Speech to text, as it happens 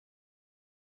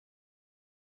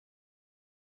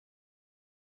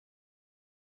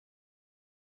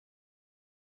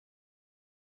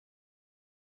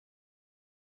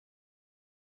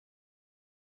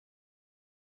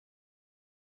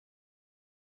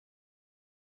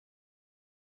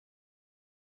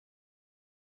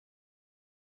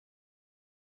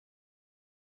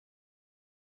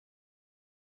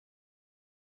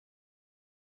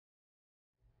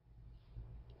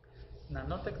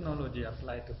Nanotechnology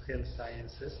applied to health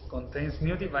sciences contains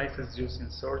new devices used in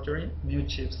surgery, new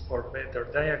chips for better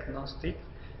diagnostic,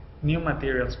 new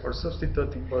materials for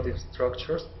substituting body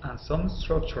structures, and some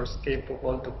structures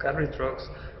capable to carry drugs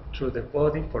through the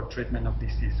body for treatment of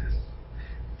diseases.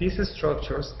 These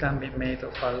structures can be made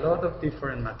of a lot of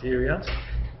different materials,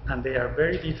 and they are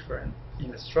very different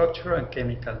in structure and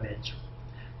chemical nature.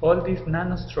 All these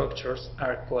nanostructures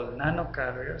are called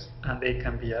nanocarriers, and they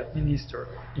can be administered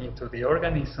into the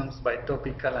organisms by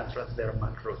topical and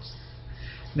transdermal routes.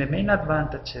 The main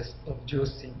advantages of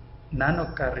using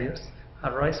nanocarriers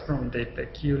arise from their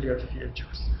peculiar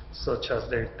features, such as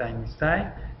their tiny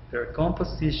size, their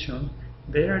composition,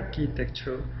 their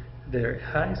architecture, their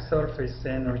high surface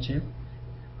energy,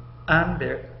 and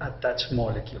their attached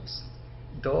molecules.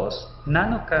 Thus,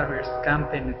 nanocarriers can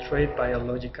penetrate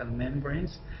biological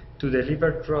membranes to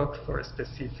deliver drugs for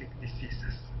specific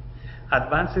diseases.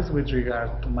 Advances with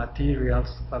regard to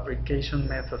materials, fabrication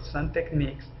methods, and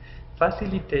techniques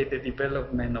facilitate the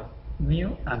development of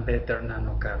new and better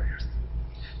nanocarriers.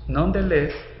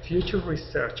 Nonetheless, future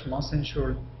research must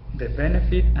ensure the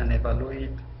benefit and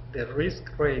evaluate the risk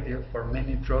ratio for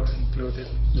many drugs included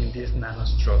in these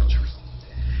nanostructures.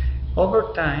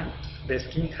 Over time, the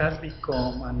skin has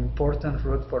become an important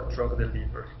route for drug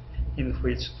delivery, in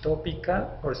which topical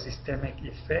or systemic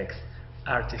effects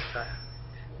are desired.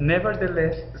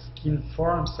 Nevertheless, skin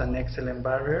forms an excellent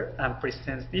barrier and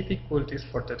presents difficulties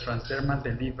for the transdermal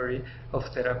delivery of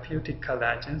therapeutical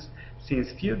agents,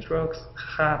 since few drugs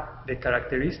have the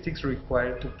characteristics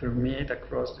required to permeate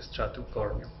across the stratum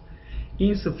corneum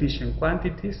in sufficient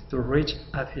quantities to reach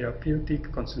a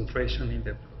therapeutic concentration in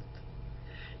the blood.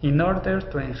 In order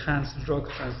to enhance drug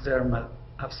transdermal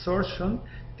absorption,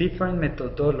 different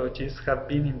methodologies have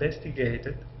been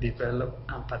investigated, developed,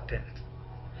 and patented.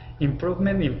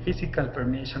 Improvement in physical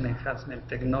permeation enhancement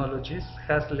technologies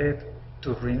has led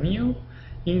to renewed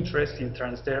interest in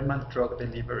transdermal drug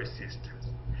delivery systems.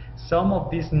 Some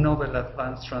of these novel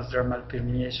advanced transdermal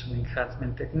permeation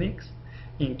enhancement techniques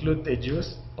include the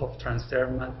use of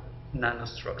transdermal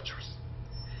nanostructures.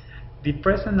 The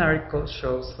present article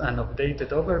shows an updated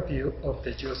overview of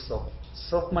the use of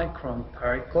submicron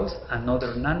particles and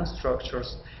other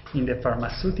nanostructures in the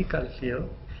pharmaceutical field,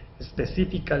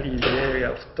 specifically in the area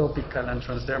of topical and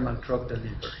transdermal drug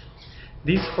delivery.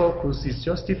 This focus is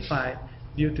justified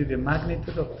due to the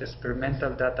magnitude of the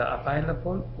experimental data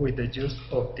available with the use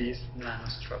of these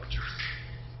nanostructures.